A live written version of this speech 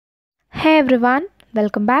Hey everyone,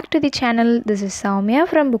 welcome back to the channel. This is Soumya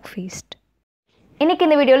from Book Feast. இன்னைக்கு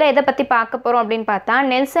இந்த வீடியோல எதை பத்தி பார்க்க போறோம் அப்படினு பார்த்தா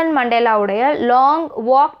நெல்சன் மண்டேலாவுடைய லாங்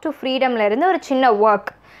வாக் டு ஃப்ரீடம்ல இருந்து ஒரு சின்ன work.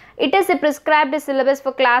 It is a prescribed syllabus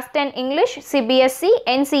for class 10 English, CBSC,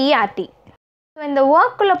 NCERT. So இந்த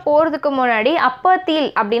workக்குள்ள போறதுக்கு முன்னாடி apartheid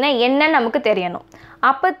அப்படினா என்னன்னு நமக்கு தெரியணும்.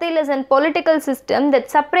 Apartheid is a political system that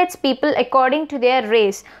separates people according to their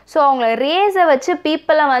race. So அவங்கள ரேஸை வச்சு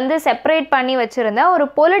பீப்புளை வந்து செப்பரேட் பண்ணி வச்சுருந்த ஒரு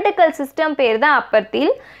பொலிட்டிக்கல் சிஸ்டம் பேர் தான்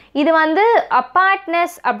apartheid. இது வந்து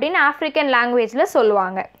apartness அப்படின்னு ஆஃப்ரிக்கன் லாங்குவேஜில்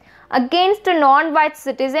சொல்லுவாங்க. Against a non-white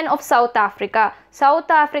citizen of South Africa.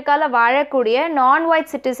 South ஆஃப்ரிக்காவில் வாழக்கூடிய non-white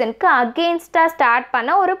citizenக்கு அகெயின்ஸ்டாக ஸ்டார்ட்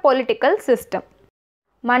பண்ண ஒரு political system.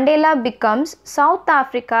 Mandela becomes South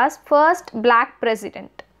Africa's first black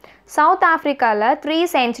president. South ஆஃப்ரிக்காவில் 3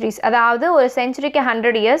 centuries, அதாவது ஒரு செஞ்சுரிக்கு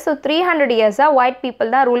 100 years, ஸோ 300 இயர்ஸாக ஒயிட்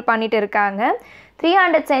பீப்புள் தான் ரூல் பண்ணிட்டு இருக்காங்க.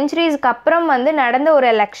 300 centuriesக்கு அப்புறம் வந்து நடந்த ஒரு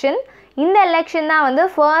எலெக்ஷன். இந்த எலெக்ஷன் தான் வந்து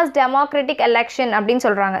ஃபர்ஸ்ட் டெமோக்ராட்டிக் எலெக்ஷன் அப்படின்னு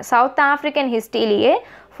சொல்கிறாங்க. South African ஹிஸ்ட்ரியிலேயே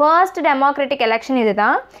first democratic election இது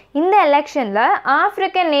தான். இந்த எலெக்ஷனில்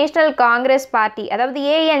ஆஃப்ரிக்கன் நேஷ்னல் காங்கிரஸ் பார்ட்டி, அதாவது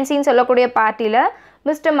ஏஎன்சின்னு சொல்லக்கூடிய பார்ட்டியில்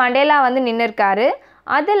மிஸ்டர் மண்டேலா வந்து நின்றுருக்காரு.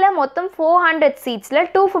 அதில் மொத்தம் 400 சீட்ஸில்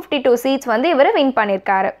 252 சீட்ஸ் வந்து இவர் வின்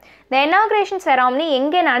பண்ணியிருக்காரு. இந்த இனாக்ரேஷன் செராமனி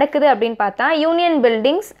எங்கே நடக்குது அப்படின்னு பார்த்தா union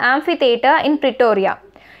buildings ஆம்பி theatre in Pretoria.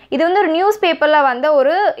 இது வந்து ஒரு நியூஸ் பேப்பரில் வந்த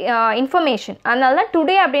ஒரு இன்ஃபர்மேஷன், அதனால தான்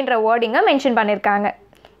டுடே அப்படின்ற வேர்டிங்கை மென்ஷன் பண்ணியிருக்காங்க.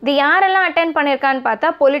 இது யாரெல்லாம் அட்டென்ட் பண்ணியிருக்கான்னு பார்த்தா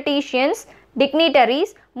பொலிட்டீஷியன்ஸ்,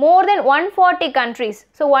 டிக்னிட்டரிஸ், மோர் தென் 140 countries.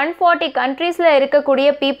 ஸோ 140 countries இருக்கக்கூடிய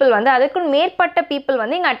பீப்புள் வந்து அதுக்கு மேற்பட்ட பீப்புள்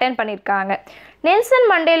வந்து இங்கே அட்டென்ட் பண்ணியிருக்காங்க. நெல்சன்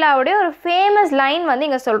மண்டேலாவுடைய ஒரு ஃபேமஸ் லைன் வந்து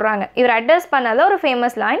இங்கே சொல்கிறாங்க. இவர் அட்ரஸ் பண்ணாத ஒரு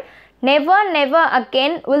famous line, never never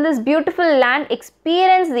again will this beautiful land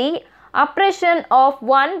experience the oppression of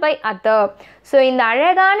one by other. So இந்த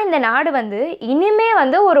அழகான இந்த நாடு வந்து இனிமே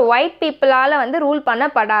வந்து ஒரு ஒயிட் பீப்புளால் வந்து ரூல்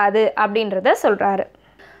பண்ணப்படாது அப்படின்றத சொல்கிறாரு.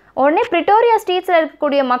 உடனே பிரிட்டோரியா ஸ்ட்ரீட்ஸில்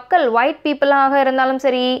இருக்கக்கூடிய மக்கள் ஒயிட் பீப்புளாக இருந்தாலும்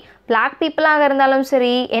சரி, பிளாக் பீப்புளாக இருந்தாலும்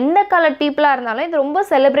சரி, எந்த கலர் பீப்புளாக இருந்தாலும் இது ரொம்ப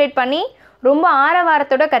செலிப்ரேட் பண்ணி ரொம்ப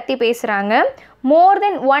ஆரவாரத்தோட கத்தி பேசுகிறாங்க. மோர்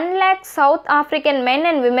தென் 1 lakh south African men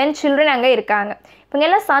and women children அங்கே இருக்காங்க. இவங்க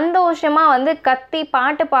எல்லாம் சந்தோஷமாக வந்து கத்தி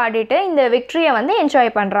பாட்டு பாடிட்டு இந்த விக்ட்ரியை வந்து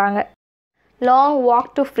என்ஜாய் பண்ணுறாங்க. லாங்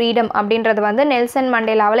வாக் டு ஃப்ரீடம் அப்படின்றது வந்து நெல்சன்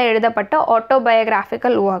மண்டேலாவில் எழுதப்பட்ட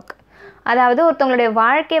ஆட்டோபயோகிராஃபிக்கல் ஒர்க். அதாவது ஒருத்தவங்களுடைய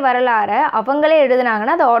வாழ்க்கை வரலாறை அவங்களே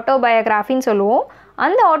எழுதுனாங்கன்னா அது ஆட்டோபயோகிராஃபின்னு சொல்லுவோம்.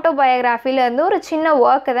 அந்த ஆட்டோபயோகிராஃபிலேருந்து ஒரு சின்ன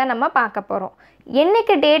ஒர்க்கை தான் நம்ம பார்க்க போகிறோம்.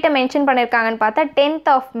 என்றைக்கு டேட்டை மென்ஷன் பண்ணியிருக்காங்கன்னு பார்த்தா 10th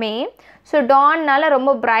of May. ஸோ டான்னால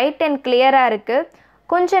ரொம்ப பிரைட் அண்ட் கிளியராக இருக்குது.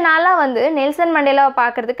 கொஞ்ச நாளாக வந்து நெல்சன் மண்டேலாவை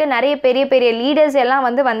பார்க்குறதுக்கு நிறைய பெரிய பெரிய லீடர்ஸ் எல்லாம்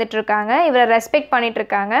வந்து வந்துட்டுருக்காங்க, இவரை ரெஸ்பெக்ட்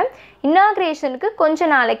பண்ணிகிட்ருக்காங்க. இனாக்ரேஷனுக்கு கொஞ்ச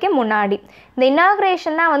நாளைக்கு முன்னாடி இந்த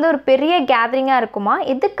இனாக்ரேஷன் தான் வந்து ஒரு பெரிய கேதரிங்காக இருக்குமா.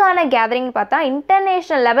 எதுக்கான கேதரிங்னு பார்த்தா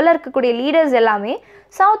இன்டர்நேஷ்னல் லெவலில் இருக்கக்கூடிய லீடர்ஸ் எல்லாமே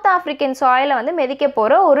சவுத் ஆஃப்ரிக்கன் சாயிலை வந்து மிதிக்க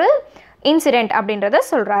போகிற ஒரு இன்சிடெண்ட் அப்படின்றத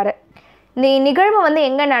சொல்கிறாரு. இந்த நிகழ்வு வந்து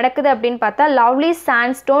எங்கே நடக்குது அப்படின்னு பார்த்தா லவ்லி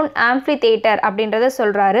சாண்ட்ஸ்டோன் ஆம்பி தியேட்டர் அப்படின்றத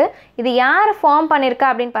சொல்கிறாரு. இது யார் ஃபார்ம் பண்ணியிருக்கா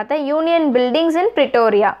அப்படின்னு பார்த்தா union buildings in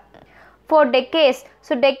Pretoria. For டெக்கேஸ்,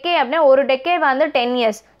 so டெக்கே அப்படின்னா ஒரு டெக்கே வந்து 10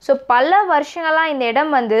 years. ஸோ பல வருஷங்களாக இந்த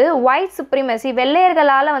இடம் வந்து ஒயிட் சுப்ரிமசி,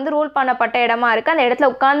 வெள்ளையர்களால் வந்து ரூல் பண்ணப்பட்ட இடமா இருக்குது. அந்த இடத்துல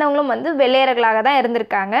உட்கார்ந்தவங்களும் வந்து வெள்ளையர்களாக தான்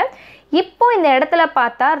இருந்திருக்காங்க. இப்போது இந்த இடத்துல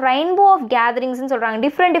பார்த்தா ரெயின்போ ஆஃப் கேதரிங்ஸ்ன்னு சொல்கிறாங்க.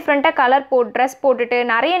 டிஃப்ரெண்ட்டாக கலர் ட்ரெஸ் போட்டுட்டு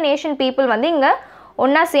நிறைய நேஷன் பீப்புள் வந்து இங்கே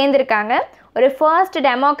ஒன்றா சேர்ந்துருக்காங்க. ஒரு ஃபர்ஸ்ட்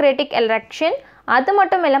டெமோக்ராட்டிக் எலெக்ஷன். அது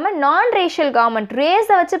மட்டும் இல்லாமல் நான் ரேஷியல் கவர்மெண்ட்,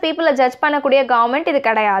 ரேஸை வச்சு பீப்புளை ஜட்ஜ் பண்ணக்கூடிய கவர்மெண்ட் இது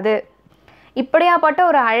கிடையாது. இப்படியாப்பட்ட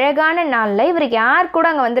ஒரு அழகான நாளில் இவர் யார் கூட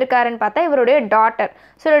அங்கே வந்திருக்காருன்னு பார்த்தா இவருடைய டாட்டர்.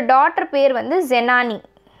 ஸோ ஒரு டாட்டர் பேர் வந்து ஜெனானி.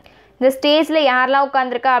 இந்த ஸ்டேஜில் யாரெல்லாம்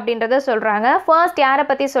உட்காந்துருக்கா அப்படின்றத சொல்கிறாங்க. ஃபர்ஸ்ட் யாரை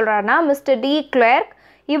பற்றி சொல்கிறாருன்னா மிஸ்டர் டி கிளர்க்.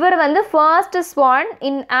 இவர் வந்து ஃபர்ஸ்ட் ஸ்வான்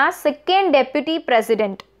இன் as second deputy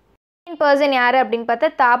president. Second person யார் அப்படின்னு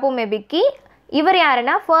பார்த்தா தாபு மெபிக்கி. இவர்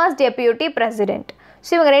யாருன்னா ஃபர்ஸ்ட் டெப்யூட்டி பிரசிடென்ட்.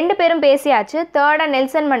 ஸோ இவங்க 2 பேரும் பேசியாச்சு. தேர்டாக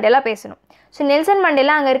நெல்சன் மண்டேலா பேசணும். ஸோ நெல்சன்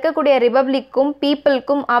மண்டேலா அங்கே இருக்கக்கூடிய ரிபப்ளிக்கும்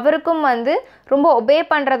பீப்புளுக்கும் அவருக்கும் வந்து ரொம்ப ஒபே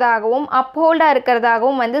பண்ணுறதாகவும் அப்ஹோல்டாக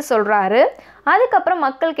இருக்கிறதாகவும் வந்து சொல்கிறாரு. அதுக்கப்புறம்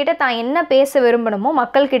மக்கள்கிட்ட தான் என்ன பேச விரும்பணுமோ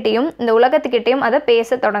மக்கள்கிட்டையும் இந்த உலகத்துக்கிட்டையும் அதை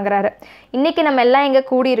பேச தொடங்குறாரு. இன்றைக்கி நம்ம எல்லாம் இங்கே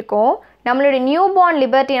கூடியிருக்கோம். நம்மளுடைய நியூ பார்ன்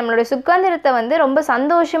லிபர்ட்டி, நம்மளுடைய சுதந்திரத்தை வந்து ரொம்ப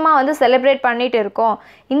சந்தோஷமாக வந்து செலிப்ரேட் பண்ணிகிட்டு இருக்கோம்.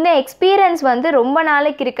 இந்த எக்ஸ்பீரியன்ஸ் வந்து ரொம்ப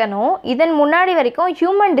நாளைக்கு இருக்கணும். இதன் முன்னாடி வரைக்கும்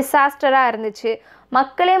ஹியூமன் டிசாஸ்டராக இருந்துச்சு.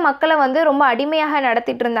 மக்களை வந்து ரொம்ப அடிமையாக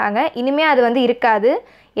நடத்திட்டு இருந்தாங்க. இனிமேல் அது வந்து இருக்காது.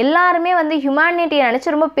 எல்லாருமே வந்து ஹியூமனிட்டியை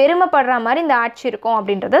நினச்சி ரொம்ப பெருமைப்படுற மாதிரி இந்த ஆட்சி இருக்கும்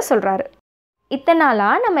அப்படின்றத சொல்கிறாரு. இத்தனை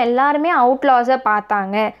நாளாக நம்ம எல்லாருமே அவுட்லாஸை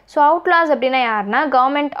பார்த்தாங்க. ஸோ அவுட்லாஸ் அப்படின்னா யாருன்னா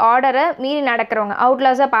கவர்மெண்ட் ஆர்டரை மீறி நடக்கிறவங்க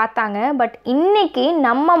அவுட்லாஸை பார்த்தாங்க. பட் இன்றைக்கி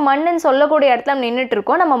நம்ம மண்ணுன்னு சொல்லக்கூடிய இடத்துல நம்ம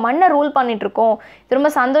நின்றுட்டுருக்கோம், நம்ம மண்ணை ரூல் பண்ணிகிட்ருக்கோம். இது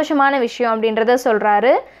ரொம்ப சந்தோஷமான விஷயம் அப்படின்றத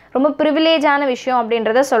சொல்கிறாரு, ரொம்ப ப்ரிவிலேஜான விஷயம்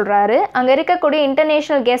அப்படின்றத சொல்கிறாரு. அங்கே இருக்கக்கூடிய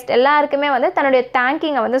இன்டர்நேஷ்னல் கெஸ்ட் எல்லாருக்குமே வந்து தன்னுடைய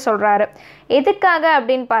தேங்கிங்கை வந்து சொல்கிறாரு. எதுக்காக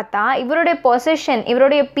அப்படின்னு பார்த்தா இவருடைய பொசிஷன்,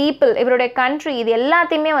 இவருடைய பீப்புள், இவருடைய கண்ட்ரி இது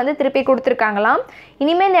எல்லாத்தையுமே வந்து திருப்பி கொடுத்துருக்காங்களாம்.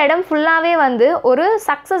 இனிமேல் இந்த இடம் ஃபுல்லாகவே வந்து ஒரு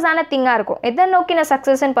சக்ஸஸான திங்காக இருக்கும். எதை நோக்கின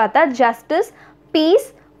சக்ஸஸ்ன்னு பார்த்தா justice, piece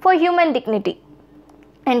for human dignity.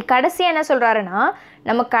 And கடைசியாக என்ன சொல்கிறாருன்னா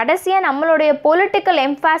நம்ம கடைசியாக நம்மளுடைய பொலிட்டிக்கல்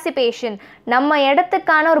எம்ஃபாசிபேஷன், நம்ம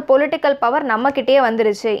இடத்துக்கான ஒரு பொலிட்டிக்கல் பவர் நம்மக்கிட்டே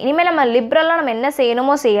வந்துருச்சு. இனிமேல் நம்ம லிப்ரலாக நம்ம என்ன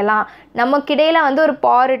செய்யணுமோ செய்யலாம். நமக்கிடையில் வந்து ஒரு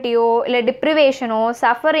பாவர்ட்டியோ இல்லை டிப்ரிவேஷனோ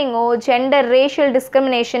சஃபரிங்கோ ஜெண்டர் ரேஷியல்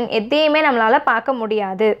டிஸ்கிரிமினேஷன் எதையுமே நம்மளால் பார்க்க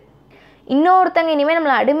முடியாது. இன்னொருத்தங்க இனிமேல்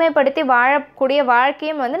நம்மளை அடிமைப்படுத்தி வாழக்கூடிய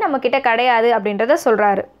வாழ்க்கையும் வந்து நம்மக்கிட்ட கிடையாது அப்படின்றத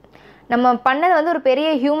சொல்கிறாரு. நம்ம பண்ணது வந்து ஒரு பெரிய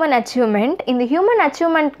ஹியூமன் அச்சீவ்மெண்ட். இந்த ஹியூமன்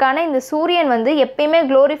அச்சீவ்மெண்ட்கான இந்த சூரியன் வந்து எப்பயுமே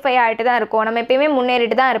க்ளோரிஃபை ஆகிட்டு தான் இருக்கும், நம்ம எப்பயுமே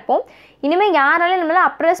முன்னேறிட்டு தான் இருப்போம். இனிமேல் யாராலையும் நம்மளால்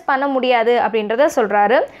அப்ரெஸ் பண்ண முடியாது அப்படின்றத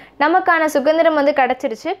சொல்கிறாரு. நமக்கான சுதந்திரம் வந்து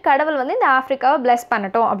கிடச்சிருச்சு, கடவுள் வந்து இந்த ஆஃப்ரிக்காவை பிளஸ்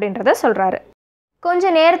பண்ணட்டும் அப்படின்றத சொல்கிறாரு.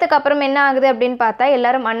 கொஞ்சம் நேரத்துக்கு அப்புறம் என்ன ஆகுது அப்படின்னு பார்த்தா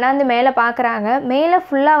எல்லோரும் அண்ணாந்து மேலே பார்க்குறாங்க. மேலே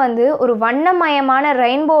ஃபுல்லாக வந்து ஒரு வண்ணமயமான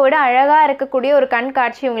ரெயின்போவிட அழகாக இருக்கக்கூடிய ஒரு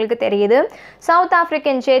கண்காட்சி உங்களுக்கு தெரியுது. South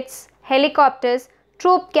African ஜெட்ஸ், helicopters,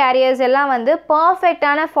 troupe careers எல்லாம் வந்து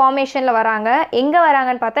பர்ஃபெக்டான ஃபார்மேஷனில் வராங்க. எங்கே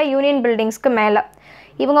வராங்கன்னு பார்த்தா யூனியன் பில்டிங்ஸ்க்கு மேலே.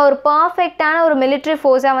 இவங்க ஒரு பர்ஃபெக்டான ஒரு மிலிட்ரி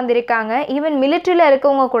ஃபோர்ஸாக வந்திருக்காங்க. ஈவன் மிலிட்ரியில்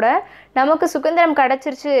இருக்கவங்க கூட நமக்கு சுதந்திரம்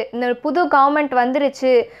கிடச்சிருச்சு, இந்த புது கவர்மெண்ட்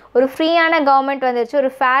வந்துருச்சு, ஒரு ஃப்ரீயான கவர்மெண்ட் வந்துருச்சு, ஒரு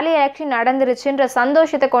ஃபேர்லி எலெக்ஷன் நடந்துருச்சுன்ற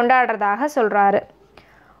சந்தோஷத்தை கொண்டாடுறதாக சொல்கிறாரு.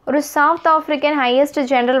 ஒரு சவுத் ஆஃப்ரிக்கன் ஹையஸ்ட்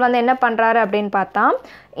ஜெனரல் வந்து என்ன பண்ணுறாரு அப்படின்னு பார்த்தா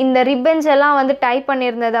இந்த ரிப்பன்ஸ் எல்லாம் வந்து டைப்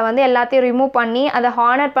பண்ணியிருந்ததை வந்து எல்லாத்தையும் ரிமூவ் பண்ணி அதை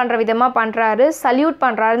ஹானர் பண்ணுற விதமாக பண்ணுறாரு, சல்யூட்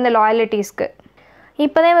பண்ணுறாரு இந்த லாயலிட்டிஸ்க்கு.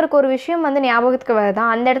 இப்போ தான் இவருக்கு ஒரு விஷயம் வந்து ஞாபகத்துக்கு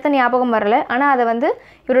வருதான், அந்த இடத்த ஞாபகம் வரல, ஆனால் அதை வந்து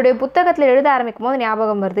இவருடைய புத்தகத்தில் எழுத ஆரம்பிக்கும் போது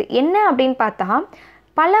ஞாபகம் வருது. என்ன அப்படின்னு பார்த்தா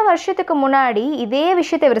பல வருஷத்துக்கு முன்னாடி இதே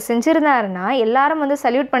விஷயத்தை இவர் செஞ்சுருந்தாருன்னா எல்லாரும் வந்து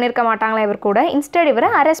சல்யூட் பண்ணியிருக்க மாட்டாங்களா இவர் கூட, இன்ஸ்டெட்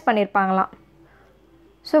இவரை அரெஸ்ட் பண்ணியிருப்பாங்களாம்.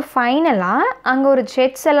 ஸோ ஃபைனலாக அங்கே ஒரு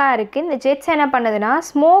ஜெட்ஸ் எல்லாம் இருக்குது. இந்த ஜெட்ஸ் என்ன பண்ணுதுன்னா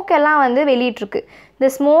ஸ்மோக் எல்லாம் வந்து வெளியிட்ருக்கு. இந்த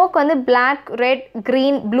ஸ்மோக் வந்து black, red,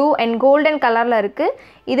 green, blue and golden கலரில் இருக்குது.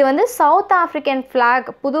 இது வந்து சவுத் ஆஃப்ரிக்கன்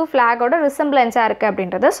ஃப்ளாக், புது ஃப்ளாகோட ரிசம்பிளன்ஸாக இருக்குது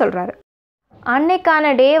அப்படின்றத சொல்கிறாரு. அன்னைக்கான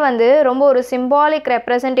டே வந்து ரொம்ப ஒரு சிம்பாலிக்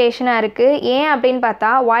ரெப்ரசன்டேஷனாக இருக்குது. ஏன் அப்படின்னு பார்த்தா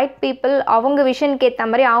ஒயிட் பீப்புள் அவங்க விஷனுக்கு ஏற்ற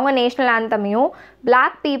மாதிரி அவங்க நேஷ்னல் ஆந்தமையும்,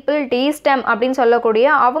 பிளாக் பீப்புள் டீஸ்டம் அப்படின்னு சொல்லக்கூடிய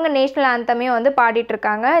அவங்க நேஷ்னல் ஆந்தமையும் வந்து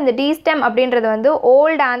பாடிட்டுருக்காங்க. இந்த டீஸ்டம் அப்படின்றது வந்து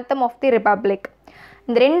old anthem of the republic.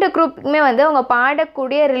 இந்த ரெண்டு குரூப்புக்குமே வந்து அவங்க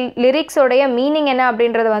பாடக்கூடிய லிரிக்ஸோடைய மீனிங் என்ன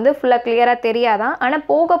அப்படின்றது வந்து ஃபுல்லாக கிளியராக தெரியாதான், ஆனால்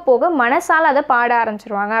போக போக மனசால் அதை பாட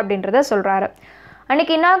ஆரம்பிச்சிருவாங்க அப்படின்றத சொல்கிறாரு.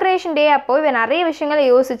 அன்றைக்கி இனாக்ரேஷன் டே அப்போது இவர் நிறைய விஷயங்களை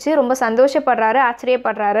யோசித்து ரொம்ப சந்தோஷப்படுறாரு,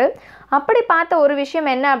 ஆச்சரியப்படுறாரு. அப்படி பார்த்த ஒரு விஷயம்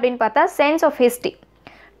என்ன அப்படின்னு பார்த்தா sense of history.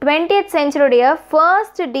 20th செஞ்சுரியுடைய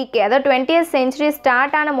first decay, அதாவது 20th செஞ்சுரி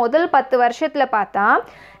ஸ்டார்ட் ஆன முதல் 10 வருஷத்தில் பார்த்தா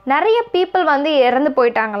நிறைய பீப்புள் வந்து இறந்து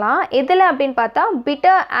போயிட்டாங்களாம். எதில் அப்படின்னு பார்த்தா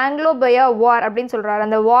பிட்டர் ஆங்கிலோ-பயோ வார் அப்படின்னு சொல்கிறாரு.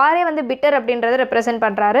 அந்த வாரே வந்து பிட்டர் அப்படின்றத ரெப்ரசன்ட்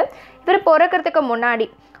பண்ணுறாரு. இவர் பிறக்கிறதுக்கு முன்னாடி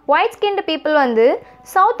ஒயிட் ஸ்கின்டு பீப்புள் வந்து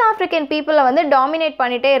சவுத் ஆஃப்ரிக்கன் பீப்புளை வந்து டாமினேட்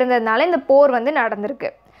பண்ணிகிட்டே இருந்ததுனால இந்த போர் வந்து நடந்திருக்கு.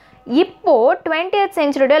 இப்போது 20th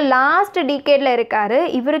செஞ்சுரியோட லாஸ்ட் டிகேடில் இருக்கார்.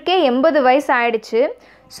 இவருக்கே 80 வயசு ஆயிடுச்சு.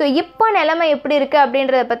 ஸோ இப்போ நிலைமை எப்படி இருக்குது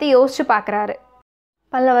அப்படின்றத பற்றி யோசிச்சு பார்க்குறாரு.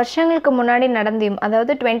 பல வருஷங்களுக்கு முன்னாடி நடந்தையும்,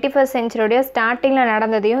 அதாவது 21st செஞ்சுரியோடைய ஸ்டார்டிங்கில்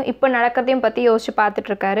நடந்ததையும் இப்போ நடக்கிறதையும் பற்றி யோசிச்சு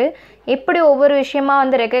பார்த்துட்ருக்காரு. எப்படி ஒவ்வொரு விஷயமா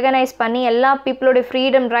வந்து ரெக்கக்னைஸ் பண்ணி எல்லா பீப்புளோடைய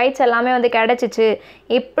ஃப்ரீடம், ரைட்ஸ் எல்லாமே வந்து கிடச்சிச்சு,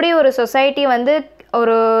 எப்படி ஒரு சொசைட்டி வந்து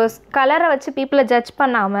ஒரு கலரை வச்சு பீப்புளை ஜட்ஜ்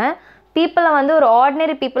பண்ணாமல் பீப்புளை வந்து ஒரு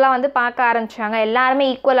ஆர்டினரி பீப்புளாக வந்து பார்க்க ஆரம்பித்தாங்க, எல்லாருமே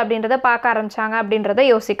ஈக்குவல் அப்படின்றத பார்க்க ஆரம்பித்தாங்க அப்படின்றத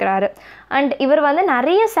யோசிக்கிறாரு. அண்ட் இவர் வந்து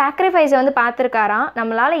நிறைய சாக்ரிஃபைஸை வந்து பார்த்துருக்காராம்.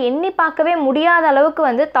 நம்மளால் எண்ணி பார்க்கவே முடியாத அளவுக்கு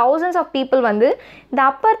வந்து thousands ஆஃப் பீப்புள் வந்து இந்த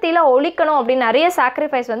அப்பர்த்தியில் ஒழிக்கணும் அப்படின்னு நிறைய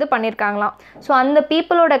சாக்ரிஃபைஸ் வந்து பண்ணியிருக்காங்களாம். ஸோ அந்த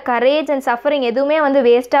பீப்புளோட கரேஜ் அண்ட் சஃபரிங் எதுவுமே வந்து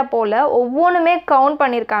வேஸ்ட்டாக போல் ஒவ்வொன்றுமே கவுண்ட்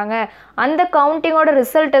பண்ணியிருக்காங்க. அந்த கவுண்டிங்கோட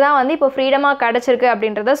ரிசல்ட்டு தான் வந்து இப்போ ஃப்ரீடமாக கிடச்சிருக்கு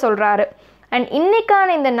அப்படின்றத சொல்கிறாரு. அண்ட் இன்றைக்கான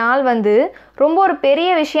இந்த நாள் வந்து ரொம்ப ஒரு பெரிய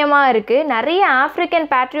விஷயமா இருக்குது. நிறைய ஆஃப்ரிக்கன்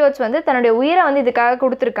பேட்ரியோட்ஸ் வந்து தன்னுடைய உயிரை வந்து இதுக்காக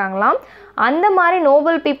கொடுத்துருக்காங்களாம். அந்த மாதிரி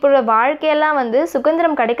நோபல் பீப்புளோட வாழ்க்கையெல்லாம் வந்து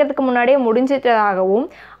சுதந்திரம் கிடைக்கிறதுக்கு முன்னாடியே முடிஞ்சிட்டதாகவும்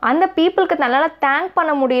அந்த பீப்புளுக்கு தன்னால் தேங்க்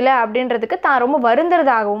பண்ண முடியல அப்படின்றதுக்கு தான் ரொம்ப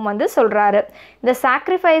வருந்துறதாகவும் வந்து சொல்கிறாரு. இந்த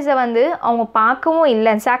சாக்ரிஃபைஸை வந்து அவங்க பார்க்கவும்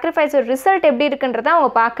இல்லை, சாக்ரிஃபைஸோட ரிசல்ட் எப்படி இருக்குன்றத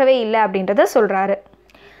அவங்க பார்க்கவே இல்லை அப்படின்றத சொல்கிறாரு.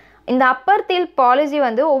 இந்த அப்பர்தீல் பாலிசி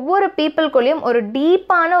வந்து ஒவ்வொரு பீப்புள்குள்ளேயும் ஒரு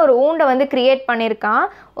டீப்பான ஒரு ஊண்டை வந்து கிரியேட் பண்ணியிருக்கான்,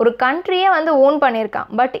 ஒரு கண்ட்ரியே வந்து ஓன் பண்ணியிருக்கான்.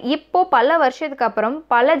 பட் இப்போது பல வருஷத்துக்கு அப்புறம்,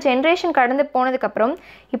 பல ஜென்ரேஷன் கடந்து போனதுக்கப்புறம்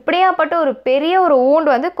இப்படியாப்பட்ட ஒரு பெரிய ஒரு ஊண்டு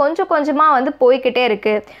வந்து கொஞ்சம் கொஞ்சமாக வந்து போய்கிட்டே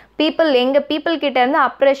இருக்குது. எங்கள் பீப்புள்கிட்டேருந்து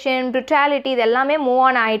அப்ரெஷன், ப்ரூட்டாலிட்டி இது எல்லாமே மூவ்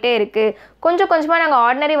ஆன் ஆகிட்டே இருக்குது. கொஞ்சம் கொஞ்சமாக நாங்கள்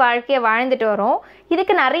ஆர்டினரி வாழ்க்கையை வாழ்ந்துட்டு வரோம்.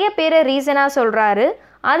 இதுக்கு நிறைய பேர் ரீசனாக சொல்கிறாரு.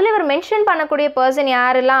 அதில் இவர் மென்ஷன் பண்ணக்கூடிய பர்சன்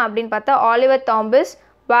யாரெல்லாம் அப்படின்னு பார்த்தா Oliver தாம்பஸ்,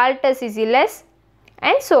 Walter சிசிலஸ்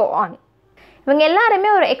and so on. இவங்க எல்லாருமே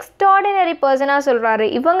ஒரு எக்ஸ்ட்ராடினரி பர்சனாக சொல்கிறாரு.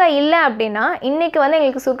 இவங்க இல்லை அப்படின்னா இன்றைக்கி வந்து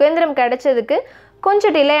எங்களுக்கு சுதந்திரம் கிடைச்சதுக்கு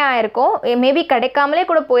கொஞ்சம் டிலே ஆகிருக்கும், மேபி கிடைக்காமலே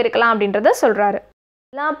கூட போயிருக்கலாம் அப்படின்றத சொல்கிறாரு.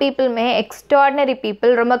 எல்லா பீப்புளுமே எக்ஸ்ட்ராடினரி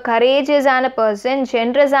பீப்புள், ரொம்ப கரேஜியஸான பர்சன்,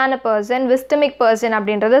 ஜென்ரஸான பர்சன், விஸ்டமிக் பர்சன்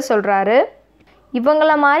அப்படின்றத சொல்கிறாரு.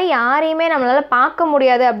 இவங்கள மாதிரி யாரையுமே நம்மளால் பார்க்க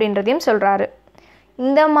முடியாது அப்படின்றதையும் சொல்கிறாரு.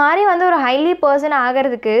 இந்த மாதிரி வந்து ஒரு ஹைலி பர்சன்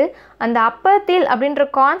ஆகிறதுக்கு அந்த அப்பர்தீல் அப்படின்ற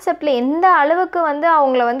கான்செப்டில் எந்த அளவுக்கு வந்து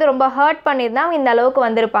அவங்கள வந்து ரொம்ப ஹர்ட் பண்ணியிருந்தால் அவங்க இந்த அளவுக்கு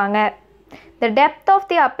வந்திருப்பாங்க. இந்த டெப்த் ஆஃப்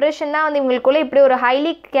தி அப்ரெஷன் தான் வந்து இவங்களுக்குள்ளே இப்படி ஒரு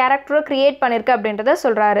ஹைலி கேரக்டரை க்ரியேட் பண்ணியிருக்கு அப்படின்றத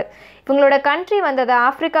சொல்கிறாரு. இவங்களோட கண்ட்ரி வந்து அது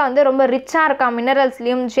ஆஃப்ரிக்கா வந்து ரொம்ப ரிச்சாக இருக்கான்,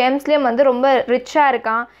 மினரல்ஸ்லேயும் ஜெம்ஸ்லேயும் வந்து ரொம்ப ரிச்சாக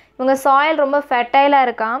இருக்கான். இவங்க சாயில் ரொம்ப ஃபெர்டைலாக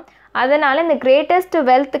இருக்கான். அதனால் இந்த கிரேட்டஸ்ட்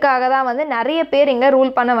வெல்த்துக்காக தான் வந்து நிறைய பேர் இங்கே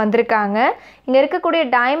ரூல் பண்ண வந்திருக்காங்க. இங்கே இருக்கக்கூடிய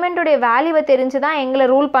டைமண்டுடைய வேல்யூவை தெரிஞ்சு தான் எங்களை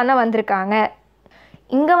ரூல் பண்ண வந்திருக்காங்க.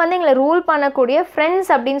 இங்கே வந்து எங்களை ரூல் பண்ணக்கூடிய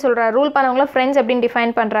ஃப்ரெண்ட்ஸ் அப்படின்னு சொல்கிறாரு. ரூல் பண்ணவங்கள ஃப்ரெண்ட்ஸ் அப்படின்னு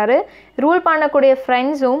டிஃபைன் பண்ணுறாரு. ரூல் பண்ணக்கூடிய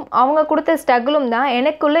ஃப்ரெண்ட்ஸும் அவங்க கொடுத்த ஸ்ட்ரகிளும் தான்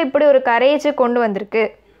எனக்குள்ளே இப்படி ஒரு கரேஜை கொண்டு வந்திருக்கு.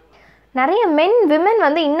 நிறைய விமன்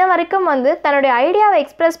வந்து இன்ன வரைக்கும் வந்து தன்னுடைய ஐடியாவை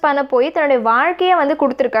எக்ஸ்ப்ரெஸ் பண்ண போய் தன்னுடைய வாழ்க்கையை வந்து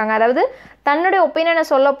கொடுத்துருக்காங்க. அதாவது தன்னுடைய ஒப்பீனியனை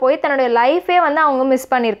சொல்ல போய் தன்னுடைய லைஃபே வந்து அவங்க மிஸ்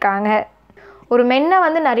பண்ணியிருக்காங்க. ஒரு மென்னை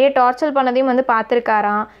வந்து நிறைய டார்ச்சர் பண்ணதையும் வந்து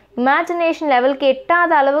பார்த்துருக்காராம். இமேஜினேஷன் லெவலுக்கு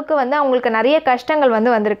எட்டாத அளவுக்கு வந்து அவங்களுக்கு நிறைய கஷ்டங்கள்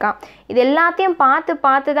வந்து வந்திருக்கான். இது எல்லாத்தையும்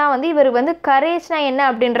பார்த்து தான் வந்து இவர் வந்து கரேஜ்னால் என்ன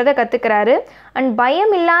அப்படின்றத கற்றுக்கிறாரு. அண்ட்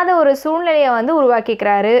பயம் இல்லாத ஒரு சூழ்நிலையை வந்து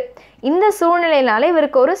உருவாக்கிக்கிறாரு. இந்த சூழ்நிலையினால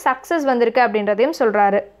இவருக்கு ஒரு சக்ஸஸ் வந்திருக்கு அப்படின்றதையும்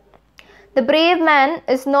சொல்கிறாரு. The brave man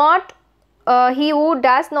is not he who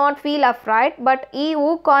does not feel afraid but he who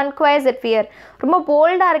conquers that fear. ரொம்ப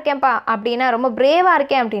போல்டாக இருக்கேன்ப்பா அப்படின்னா, ரொம்ப பிரேவாக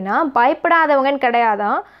இருக்கேன் அப்படின்னா பயப்படாதவங்கன்னு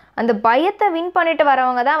கிடையாதான், அந்த பயத்தை வின் பண்ணிட்டு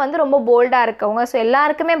வரவங்க தான் வந்து ரொம்ப போல்டாக இருக்கவங்க. ஸோ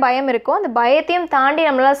எல்லாருக்குமே பயம் இருக்கும். அந்த பயத்தையும் தாண்டி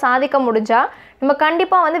நம்மளால் சாதிக்க முடிஞ்சால் நம்ம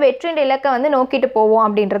கண்டிப்பாக வந்து வெற்றியின் இலக்கை வந்து நோக்கிட்டு போவோம்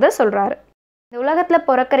அப்படின்றத சொல்கிறாரு. இந்த உலகத்தில்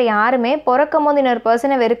பிறக்கிற யாருமே பிறக்கும் போது இன்னொரு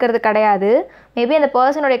பர்சனை வெறுக்கிறது கிடையாது. மேபி அந்த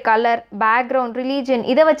பர்சனுடைய கலர், பேக்ரவுண்ட், ரிலீஜன்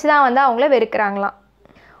இதை வச்சு தான் வந்து அவங்கள வெறுக்கிறாங்களாம்.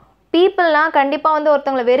 பீப்புளெலாம் கண்டிப்பாக வந்து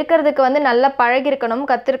ஒருத்தவங்களை வெறுக்கிறதுக்கு வந்து நல்லா பழகிருக்கணும்,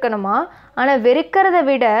 கற்றுருக்கணுமா. ஆனால் வெறுக்கிறத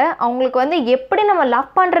விட அவங்களுக்கு வந்து எப்படி நம்ம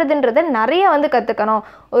லவ் பண்ணுறதுன்றதை நிறைய வந்து கற்றுக்கணும்.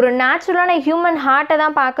 ஒரு நேச்சுரலான ஹியூமன் ஹார்ட்டை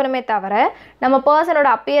தான் பார்க்கணுமே தவிர நம்ம பர்சனோட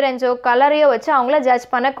அப்பியரன்ஸோ கலரையோ வச்சு அவங்கள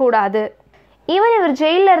ஜட்ஜ் பண்ணக்கூடாது. ஈவன் இவர்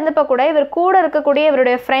ஜெயிலில் இருந்தப்போ கூட இவர் கூட இருக்கக்கூடிய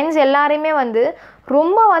இவருடைய ஃப்ரெண்ட்ஸ் எல்லாரையுமே வந்து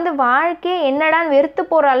ரொம்ப வந்து வாழ்க்கையே என்னடான்னு வெறுத்து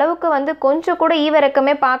போகிற அளவுக்கு வந்து கொஞ்சம் கூட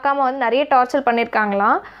ஈவிரக்கமே பார்க்காம வந்து நிறைய டார்ச்சர்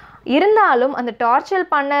பண்ணியிருக்காங்களாம். இருந்தாலும் அந்த டார்ச்சர்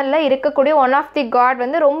பண்ணல இருக்கக்கூடிய ஒன் ஆஃப் தி காட்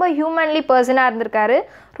வந்து ரொம்ப ஹியூமன்லி பர்சனாக இருந்திருக்காரு,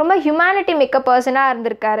 ரொம்ப ஹியூமனிட்டி மிக்க பர்சனாக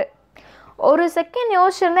இருந்திருக்காரு. ஒரு செகண்ட்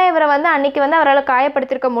யோசிச்சிருந்தா இவரை வந்து அன்றைக்கி வந்து அவரால்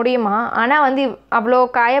காயப்படுத்திருக்க முடியுமா, ஆனால் வந்து அவ்வளோ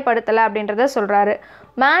காயப்படுத்தலை அப்படின்றத சொல்கிறாரு.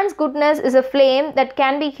 Man's goodness is a flame that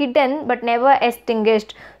can be hidden but never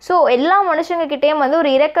extinguished. So எல்லா மனுஷங்கக்கிட்டேயும் வந்து ஒரு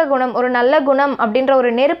இரக்க குணம், ஒரு நல்ல குணம் அப்படின்ற ஒரு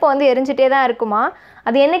நெருப்பு வந்து எரிஞ்சிட்டே தான் இருக்குமா.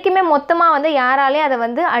 அது என்றைக்குமே மொத்தமாக வந்து யாராலையும் அதை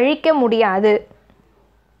வந்து அழிக்க முடியாது.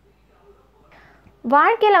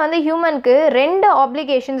 வாழ்க்கையில் வந்து ஹியூமனுக்கு 2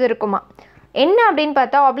 ஆப்ளிகேஷன்ஸ் இருக்குமா. என்ன அப்படின்னு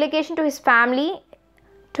பார்த்தா application to his family,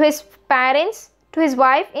 to his parents, to his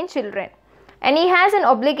wife and children, and he has an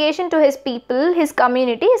obligation to his people, his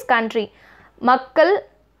community, his country. மக்கள்,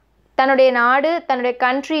 தன்னுடைய நாடு, தன்னுடைய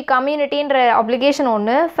கண்ட்ரி, கம்யூனிட்டின்ற ஆப்ளிகேஷன்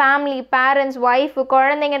ஒன்று, ஃபேமிலி, பேரண்ட்ஸ், ஒய்ஃப்,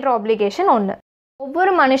 குழந்தைங்கன்ற ஆப்ளிகேஷன் ஒன்று.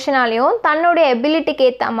 ஒவ்வொரு மனுஷனாலையும் தன்னுடைய எபிலிட்டிக்கு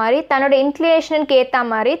ஏற்ற மாதிரி, தன்னுடைய இன்க்ளினேஷனுக்கு ஏற்ற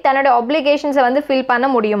மாதிரி தன்னுடைய ஆப்ளிகேஷன்ஸை வந்து ஃபில் பண்ண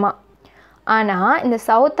முடியுமா. ஆனால் இந்த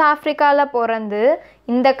சவுத் ஆஃப்ரிக்காவில் பிறந்து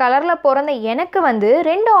இந்த கலரில் பிறந்த எனக்கு வந்து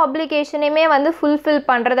 2 ஆப்ளிகேஷனையுமே வந்து ஃபுல்ஃபில்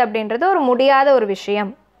பண்ணுறது அப்படின்றது ஒரு முடியாத ஒரு விஷயம்.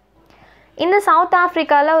 இந்த சவுத்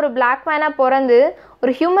ஆஃப்ரிக்காவில் ஒரு பிளாக் மேனாக பிறந்து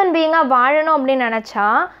ஒரு ஹியூமன் பீயிங்காக வாழணும் அப்படின்னு நினச்சா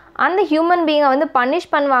அந்த ஹியூமன் பீயிங்கை வந்து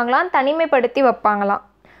பனிஷ் பண்ணுவாங்களாம், தனிமைப்படுத்தி வைப்பாங்களாம்.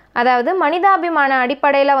 அதாவது மனிதாபிமான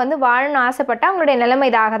அடிப்படையில் வந்து வாழணும்னு ஆசைப்பட்டால் அவங்களுடைய நிலைமை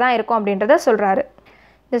இதாக தான் இருக்கும் அப்படின்றத சொல்கிறாரு.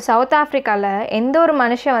 இந்த சவுத் ஆஃப்ரிக்காவில் எந்த ஒரு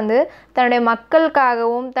மனுஷன் வந்து தன்னுடைய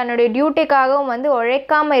மக்களுக்காகவும் தன்னுடைய டியூட்டிக்காகவும் வந்து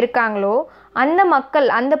உழைக்காமல் இருக்காங்களோ அந்த மக்கள்,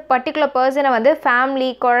 அந்த பர்டிகுலர் பர்சனை வந்து ஃபேமிலி,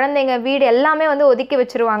 குழந்தைங்க, வீடு எல்லாமே வந்து ஒதுக்கி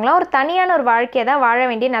வச்சுருவாங்களாம். ஒரு தனியான ஒரு வாழ்க்கையை தான் வாழ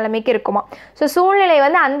வேண்டிய நிலைமைக்கு இருக்குமா. ஸோ சூழ்நிலை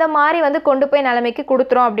வந்து அந்த மாதிரி வந்து கொண்டு போய் நிலைமைக்கு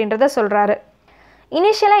கொடுத்துரும் அப்படின்றத சொல்கிறாரு.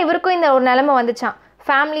 இனிஷியலாக இவருக்கும் இந்த ஒரு நிலைமை வந்துச்சான்.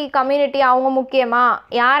 ஃபேமிலி கம்யூனிட்டி அவங்க முக்கியமா,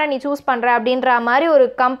 யாரை நீ சூஸ் பண்ணுற அப்படின்ற மாதிரி ஒரு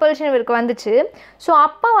கம்பல்ஷன் இவருக்கு வந்துச்சு. ஸோ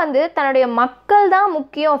அப்போ வந்து தன்னுடைய மக்கள் தான்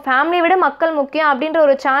முக்கியம், ஃபேமிலியை விட மக்கள் முக்கியம் அப்படின்ற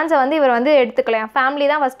ஒரு சான்ஸை வந்து இவர் வந்து எடுத்துக்கலாம். ஃபேமிலி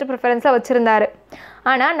தான் ஃபஸ்ட்டு ப்ரிஃபரன்ஸாக வச்சுருந்தார்.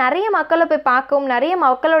 ஆனால் நிறைய மக்களை போய் பார்க்கவும், நிறைய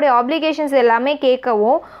மக்களுடைய ஆப்ளிகேஷன்ஸ் எல்லாமே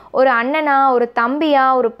கேட்கவும், ஒரு அண்ணனா, ஒரு தம்பியா,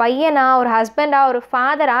 ஒரு பையனா, ஒரு ஹஸ்பண்டா, ஒரு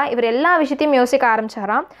ஃபாதரா, இவர் எல்லா விஷயத்தையும் யோசிக்க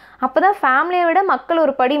ஆரம்பித்தாராம். அப்போ தான் ஃபேமிலியை விட மக்கள்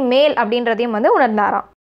ஒரு படி மேல் அப்படின்றதையும் வந்து உணர்ந்தாராம்.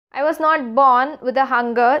 I was not born with a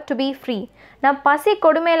hunger to be free. நான் பசி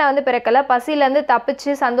கொடுமையில் வந்து பிறக்கலை, பசியிலேருந்து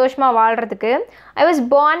தப்பிச்சு சந்தோஷமாக வாழ்கிறதுக்கு. I was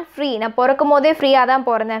born free. நான் பிறக்கும் போதே ஃப்ரீயாக தான்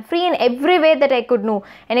பிறந்தேன். Free in every way that I could no.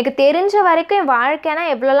 எனக்கு தெரிஞ்ச வரைக்கும் என் வாழ்க்கைனா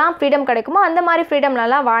எவ்வளோலாம் ஃப்ரீடம் கிடைக்குமோ அந்த மாதிரி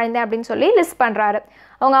ஃப்ரீடம்லலாம் வாழ்ந்தேன் அப்படின்னு சொல்லி லிஸ்ட் பண்ணுறாரு.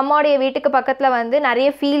 அவங்க அம்மாவுடைய வீட்டுக்கு பக்கத்தில் வந்து நிறைய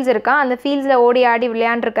ஃபீல்ட்ஸ் இருக்கா, அந்த ஃபீல்ட்ஸில் ஓடி ஆடி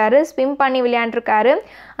விளையாண்டுருக்காரு, ஸ்விம் பண்ணி விளையாண்டுருக்காரு,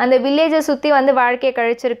 அந்த வில்லேஜை சுற்றி வந்து வாழ்க்கையை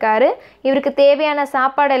கழிச்சிருக்காரு. இவருக்கு தேவையான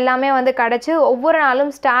சாப்பாடு எல்லாமே வந்து கிடச்சி ஒவ்வொரு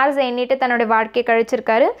நாளும் ஸ்டார்ஸை எண்ணிட்டு தன்னுடைய வாழ்க்கையை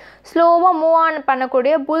கழிச்சிருக்காரு. ஸ்லோவாக மூவ் ஆன்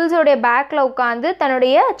பண்ணக்கூடிய புல்ஸோடைய பேக்கில் உட்காந்து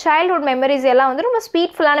தன்னுடைய சைல்ட்ஹுட் மெமரிஸ் எல்லாம் வந்து ரொம்ப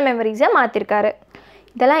ஸ்வீட்ஃபுல்லான மெமரிஸாக மாற்றிருக்காரு.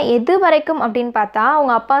 இதெல்லாம் எது வரைக்கும் அப்படின்னு பார்த்தா,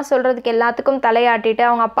 அவங்க அப்பா சொல்கிறதுக்கு எல்லாத்துக்கும் தலையாட்டிட்டு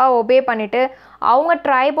அவங்க அப்பாவை ஒபே பண்ணிவிட்டு அவங்க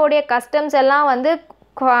ட்ரைபோடைய கஸ்டம்ஸ் எல்லாம் வந்து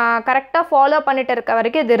கரெக்டாக ஃபாலோ பண்ணிட்டு இருக்க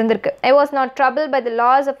வரைக்கும் இது இருந்திருக்கு. I was not trouble by the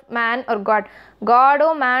loss of man ஒரு காடோ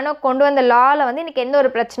மேனோ கொண்டு வந்த லாவில் வந்து இன்றைக்கி எந்த ஒரு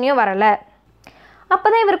பிரச்சனையும் வரலை. அப்போ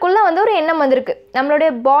தான் இவருக்குள்ளே வந்து ஒரு எண்ணம் வந்திருக்கு,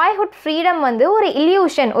 நம்மளுடைய பாய்ஹுட் ஃப்ரீடம் வந்து ஒரு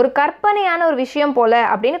இல்யூஷன், ஒரு கற்பனையான ஒரு விஷயம் போல்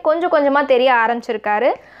அப்படின்னு கொஞ்சம் கொஞ்சமாக தெரிய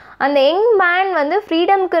ஆரம்பிச்சிருக்காரு. அந்த யங் மேன் வந்து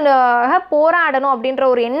ஃப்ரீடம்க்கு போராடணும் அப்படின்ற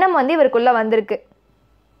ஒரு எண்ணம் வந்து இவருக்குள்ளே வந்திருக்கு.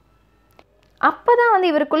 அப்போ தான் வந்து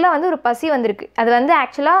இவருக்குள்ளே வந்து ஒரு பசி வந்திருக்கு. அது வந்து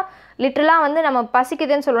ஆக்சுவலாக லிட்டரலாக வந்து நம்ம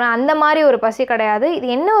பசிக்குதுன்னு சொல்லுவோம், அந்த மாதிரி ஒரு பசி கிடையாது. இது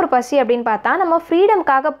என்ன ஒரு பசி அப்படின்னு பார்த்தா, நம்ம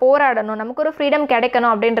ஃப்ரீடம்காக போராடணும், நமக்கு ஒரு ஃப்ரீடம்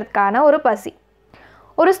கிடைக்கணும் அப்படின்றதுக்கான ஒரு பசி.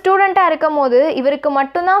 ஒரு ஸ்டூடெண்ட்டாக இருக்கும் போது இவருக்கு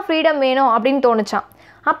மட்டும்தான் ஃப்ரீடம் வேணும் அப்படின்னு தோணுச்சான்.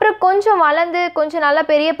 அப்புறம் கொஞ்சம் வளர்ந்து கொஞ்சம் நல்ல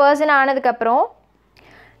பெரிய பர்சன் ஆனதுக்கப்புறம்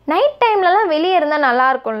நைட் டைம்லலாம் வெளியே இருந்தால் நல்லா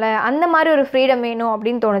இருக்கும்ல, அந்த மாதிரி ஒரு ஃப்ரீடம் வேணும்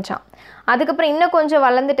அப்படின்னு தோணுச்சான். அதுக்கப்புறம் இன்னும் கொஞ்சம்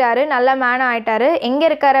வளர்ந்துட்டார், நல்ல மேனாக ஆகிட்டார். எங்கே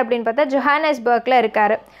இருக்கார் அப்படின்னு பார்த்தா ஜோஹானஸ்பர்க்கில்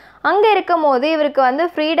இருக்கார். அங்கே இருக்கும் போது இவருக்கு வந்து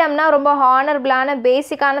ஃப்ரீடம்னா ரொம்ப ஹானரபிளான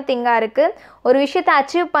பேசிக்கான திங்காக இருக்குது. ஒரு விஷயத்தை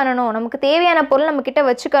அச்சீவ் பண்ணணும், நமக்கு தேவையான பொருள் நம்மக்கிட்ட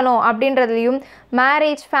வச்சுக்கணும் அப்படின்றதுலையும்,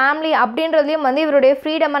 மேரேஜ் ஃபேமிலி அப்படின்றதுலையும் வந்து இவருடைய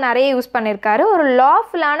ஃப்ரீடமாக நிறைய யூஸ் பண்ணியிருக்காரு. ஒரு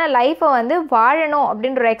லாஃபுல்லான லைஃப்பை வந்து வாழணும்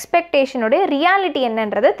அப்படின்ற ஒரு எக்ஸ்பெக்டேஷனுடைய ரியாலிட்டி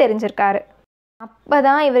என்னன்றதை தெரிஞ்சிருக்காரு. அப்போ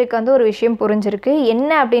தான் இவருக்கு வந்து ஒரு விஷயம் புரிஞ்சிருக்கு.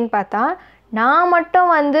 என்ன அப்படின்னு பார்த்தா, நான் மட்டும்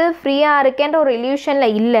வந்து ஃப்ரீயாக இருக்கேன்ற ஒரு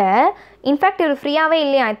இல்யூஷனில் இல்லை, இன்ஃபேக்ட் இவர் ஃப்ரீயாகவே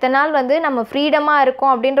இல்லையா, இத்தனை நாள் வந்து நம்ம ஃப்ரீடமாக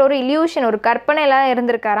இருக்கோம் அப்படின்ற ஒரு இல்யூஷன், ஒரு கற்பனைலாம்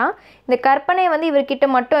இருந்திருக்காராம். இந்த கற்பனை வந்து இவர்கிட்ட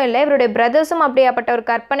மட்டும் இல்லை, இவருடைய பிரதர்ஸும் அப்படியாப்பட்ட ஒரு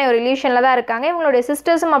கற்பனை, ஒரு இல்யூஷனில் தான் இருக்காங்க, இவங்களுடைய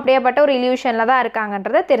சிஸ்டர்ஸும் அப்படியாப்பட்ட ஒரு இல்யூஷனில் தான்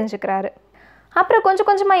இருக்காங்கன்றதை தெரிஞ்சுக்கிறாரு. அப்புறம் கொஞ்சம்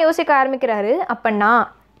கொஞ்சமாக யோசிக்க ஆரம்பிக்கிறாரு. அப்போ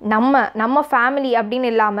நம்ம ஃபேமிலி அப்படின்னு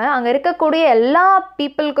இல்லாமல் அங்கே இருக்கக்கூடிய எல்லா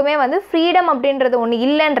பீப்புளுக்குமே வந்து ஃப்ரீடம் அப்படின்றது ஒன்று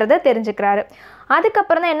இல்லைன்றதை தெரிஞ்சுக்கிறாரு.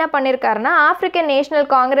 அதுக்கப்புறம் தான் என்ன பண்ணியிருக்காருன்னா, ஆஃப்ரிக்கன் நேஷனல்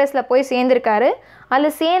காங்கிரஸில் போய் சேர்ந்துருக்காரு.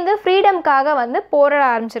 அதில் சேர்ந்து ஃப்ரீடம்காக வந்து போராட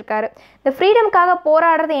ஆரம்பிச்சிருக்காரு. இந்த ஃப்ரீடம்காக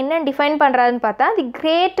போராடுறது என்னன்னு டிஃபைன் பண்ணுறாருன்னு பார்த்தா, தி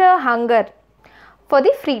greater hunger for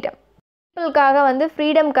the freedom.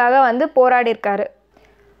 ஃப்ரீடம்காக வந்து போராடியிருக்காரு.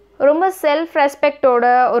 ரொம்ப செல்ஃப் ரெஸ்பெக்டோட,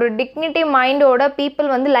 ஒரு டிக்னிட்டி மைண்டோட பீப்புள்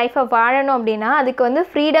வந்து லைஃப்பை வாழணும் அப்படின்னா அதுக்கு வந்து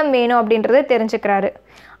ஃப்ரீடம் வேணும் அப்படின்றத தெரிஞ்சுக்கிறாரு.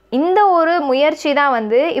 இந்த ஒரு முயற்சி தான்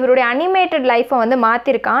வந்து இவருடைய அனிமேட்டட் லைஃப்பை வந்து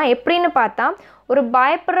மாற்றிருக்கான். எப்படின்னு பார்த்தா, ஒரு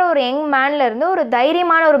பயப்படுற ஒரு யங் மேன்லேருந்து ஒரு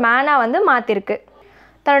தைரியமான ஒரு மேனாக வந்து மாற்றிருக்கு.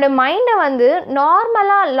 தன்னுடைய மைண்டை வந்து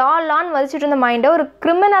நார்மலாக லான்னு வச்சுட்டு இருந்த மைண்டை ஒரு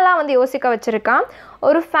கிரிமினலாக வந்து யோசிக்க வச்சுருக்கான்.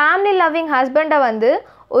 ஒரு ஃபேமிலி லவ்விங் ஹஸ்பண்டை வந்து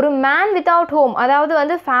ஒரு மேன் வித்தவுட் ஹோம், அதாவது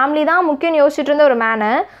வந்து ஃபேமிலி தான் முக்கியம்னு யோசிச்சுட்டு இருந்த ஒரு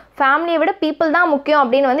மேனை ஃபேமிலியை விட பீப்புள் தான் முக்கியம்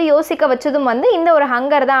அப்படின்னு வந்து யோசிக்க வச்சதும் வந்து இந்த ஒரு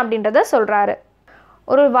ஹங்கர் தான் அப்படின்றத சொல்கிறாரு.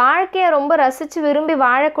 ஒரு வாழ்க்கையை ரொம்ப ரசித்து விரும்பி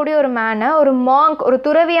வாழக்கூடிய ஒரு மேனை ஒரு மாங்க், ஒரு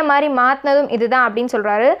துறவியை மாதிரி மாற்றினதும் இதுதான் அப்படின்னு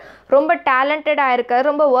சொல்கிறாரு. ரொம்ப டேலண்டடாக இருக்கார்,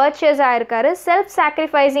 ரொம்ப வர்ச்சுவஸாக இருக்கார், செல்ஃப்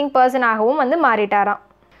சாக்ரிஃபைசிங் பர்சனாகவும் வந்து மாறிட்டாராம்.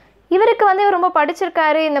 இவருக்கு வந்து ரொம்ப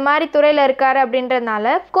படிச்சிருக்காரு, இந்த மாதிரி துறையில் இருக்கார்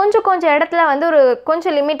அப்படின்றதுனால கொஞ்சம் இடத்துல வந்து ஒரு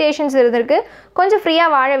கொஞ்சம் லிமிட்டேஷன்ஸ் இருந்திருக்கு, கொஞ்சம்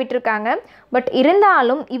ஃப்ரீயாக வாழ விட்டுருக்காங்க. பட்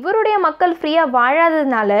இருந்தாலும் இவருடைய மக்கள் ஃப்ரீயாக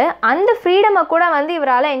வாழாததுனால அந்த ஃப்ரீடமை கூட வந்து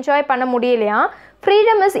இவரால் என்ஜாய் பண்ண முடியலையா.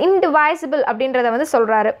 ஃப்ரீடம் இஸ் இன்டிவைசிபிள் அப்படின்றத வந்து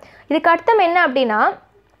சொல்கிறாரு. இதுக்கு அர்த்தம் என்ன அப்படின்னா,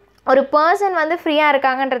 ஒரு பர்சன் வந்து ஃப்ரீயாக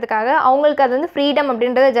இருக்காங்கன்றதுக்காக அவங்களுக்கு அது வந்து ஃப்ரீடம்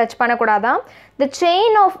அப்படின்றத judge பண்ணக்கூடாதான். The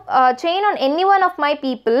chain on any one of my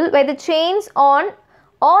people by the chains on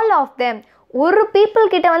all of them. ஒரு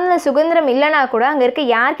பீப்புள் கிட்ட வந்து இந்த சுதந்திரம் இல்லைனா கூட அங்கே இருக்க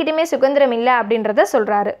யார்கிட்டையுமே சுதந்திரம் இல்லை அப்படின்றத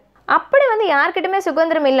சொல்கிறாரு. அப்படி வந்து யார்கிட்டையுமே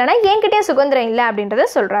சுதந்திரம் இல்லைன்னா என்கிட்டயும் சுதந்திரம் இல்லை அப்படின்றத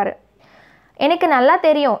சொல்கிறாரு. எனக்கு நல்லா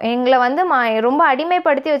தெரியும், எங்களை வந்து ரொம்ப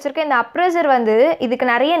அடிமைப்படுத்தி வச்சுருக்க இந்த அப்ரெசர் வந்து இதுக்கு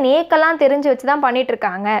நிறைய நேக்கெல்லாம் தெரிஞ்சு வச்சு தான்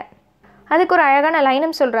பண்ணிகிட்ருக்காங்க. அதுக்கு ஒரு அழகான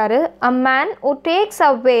லைனும் சொல்கிறாரு, a man who takes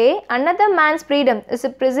away another man's freedom is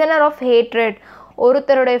a prisoner of hatred.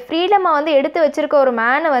 ஒருத்தருடைய ஃப்ரீடமை வந்து எடுத்து வச்சிருக்க ஒரு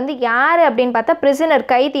மேனை வந்து யார் அப்படின்னு பார்த்தா பிரிசனர்,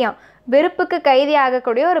 கைதியாம், வெறுப்புக்கு கைதி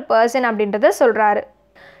ஆகக்கூடிய ஒரு பர்சன் அப்படின்றத சொல்கிறாரு.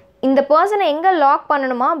 இந்த பர்சனை எங்கே லாக்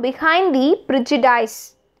பண்ணணுமா? பிஹைண்ட் தி ப்ரிஜுடைஸ்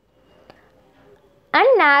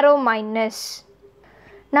அண்ட் நேரோ மைண்ட்னஸ்.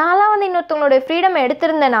 நான்லாம் வந்து இன்னொருத்தவங்களுடைய ஃப்ரீடம்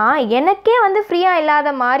எடுத்திருந்தேன்னா எனக்கே வந்து ஃப்ரீயாக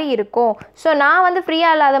இல்லாத மாதிரி இருக்கும். ஸோ நான் வந்து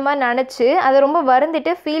ஃப்ரீயாக இல்லாத மாதிரி நினச்சி அதை ரொம்ப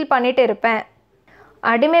வருந்திட்டு ஃபீல் பண்ணிட்டு இருப்பேன்.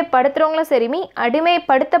 அடிமைப்படுத்துகிறவங்களும் சரி,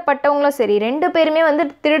 அடிமைப்படுத்தப்பட்டவங்களும் சரி, 2 பேருமே வந்து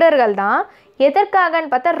திருடர்கள் தான்.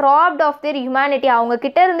 எதற்காகன்னு பார்த்தா ராப்ட் ஆஃப் தேர் ஹியூமனிட்டி.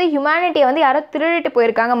 அவங்கக்கிட்ட இருந்து ஹியூமனிட்டியை வந்து யாரோ திருடிட்டு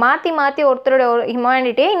போயிருக்காங்க. மாற்றி ஒருத்தரோட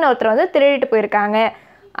ஹியூமனிட்டியை இன்னொருத்தர் வந்து திருடிட்டு போயிருக்காங்க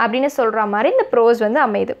அப்படின்னு சொல்கிற மாதிரி இந்த ப்ரோஸ் வந்து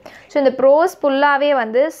அமையுது. ஸோ இந்த ப்ரோஸ் ஃபுல்லாகவே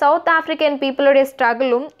வந்து சவுத் ஆஃப்ரிக்கன் பீப்புளுடைய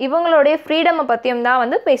ஸ்ட்ரகிளும் இவங்களுடைய ஃப்ரீடமை பற்றியும் தான்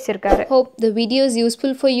வந்து பேசியிருக்காரு. Hope the video is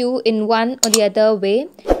useful for you in one or the other way.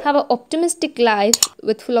 Have an optimistic life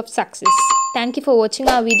with full of success. Thank you for watching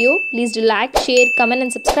our video. Please do like, share, comment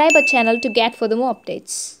and subscribe our channel to get further more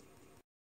updates.